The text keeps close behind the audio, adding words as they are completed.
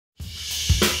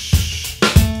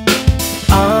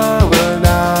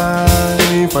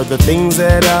for the things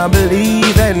that I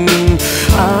believe in.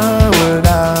 I will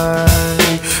die,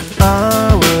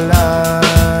 I will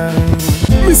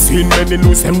die. Me seen many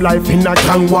lose them life in a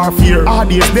gang warfare. All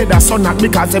days dead are son not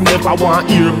because them never want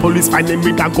hear. Police find him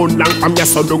with a gun long from your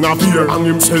son don't have fear. Hang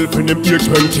himself in him ear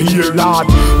 20 years. Lord,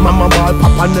 mama ball,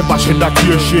 papa never shed a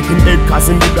tear. Shake him head cause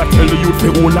him did tell the youth they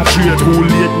all a cheer. Too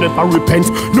late, never repent.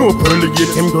 No pearly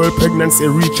get him girl pregnancy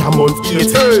reach a month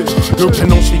 8. Hey, look you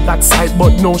know she got sight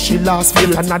but no she lost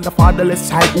faith. Another fatherless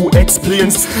child who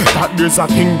explains that there's a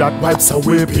king that wipes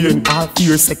away pain. All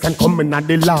fear second coming at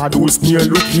the Lord who's near.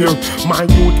 Look here, my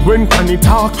youth, when can he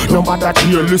talk? No matter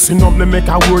here, listen up, me make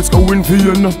our words go in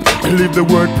vain. Believe the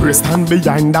word, pray, stand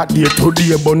behind that day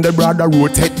today. But the brother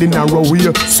road, take the narrow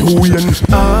way. So when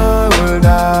I will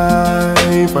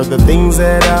die for the things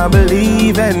that I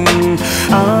believe in,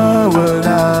 I will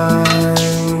die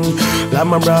like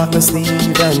my brother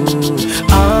Stephen.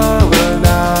 I will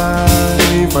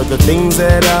die for the things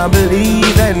that I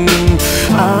believe in.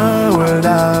 I will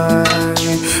die,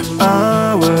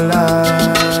 I will die.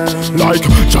 Like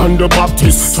John the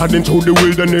Baptist, treading through the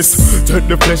wilderness. Take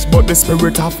the flesh, but the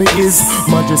spirit of it is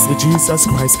Majesty Jesus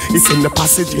Christ. It's in the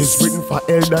passages written for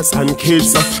elders and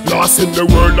kids. Lost in the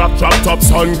world of dropped up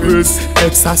sun girls.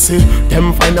 Ecstasy,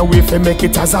 them find a way to make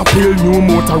it as a pill. New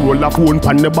Motorola phone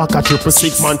pan the back of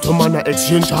 666. Man to man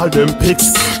exchange all them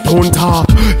pics. Don't talk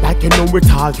like you know it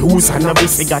all. Use and a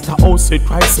he got a house with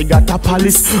Christ, he got a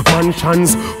palace.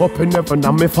 Mansions up in heaven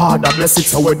and my father bless it.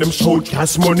 So when them shout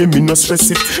cash money, me no stress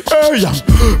it. Hey,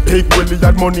 Big Willie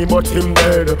had money but him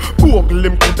dead. Google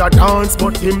him could a dance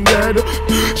but him dead.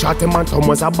 Shot him and Tom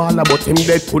was a baller but him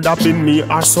dead. Could have been me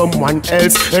or someone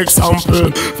else.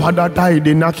 Example, father died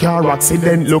in a car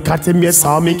accident. Look at him, you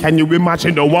saw me. Can you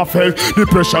imagine how I felt?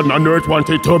 Depression on earth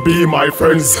wanted to be my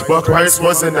friends, but Christ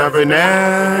was in heaven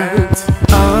yet.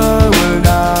 I will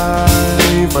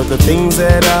die for the things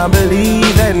that I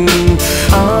believe in.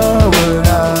 I will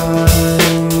die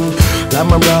like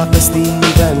my brother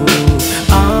Stephen.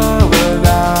 I will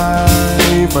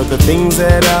die for the things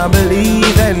that I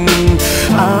believe in.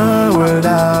 I will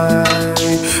die,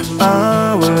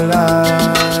 I will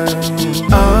die,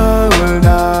 I will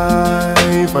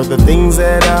die for the things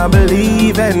that I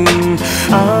believe in.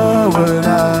 I will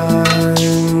die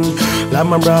like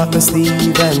my brother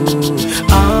Stephen.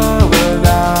 I will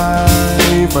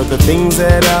die for the things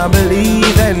that I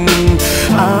believe in.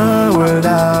 I will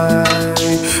die,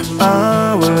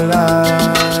 I will die,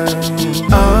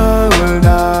 I will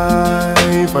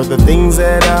die for the things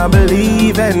that I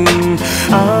believe in.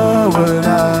 I will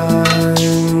die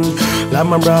like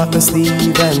my brother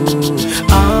Stephen.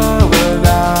 I will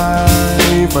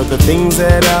die for the things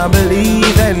that I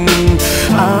believe in.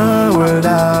 I will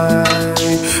die,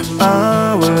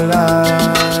 I will die.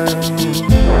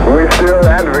 We still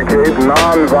advocate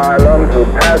non-violence or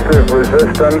passive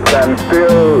resistance and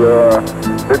still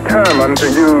determined to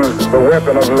use the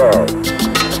weapon of love.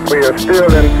 We are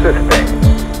still insisting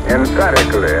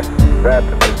emphatically that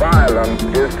violence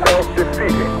is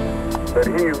self-defeating, that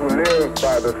he who lives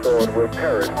by the sword will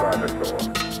perish by the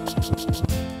sword.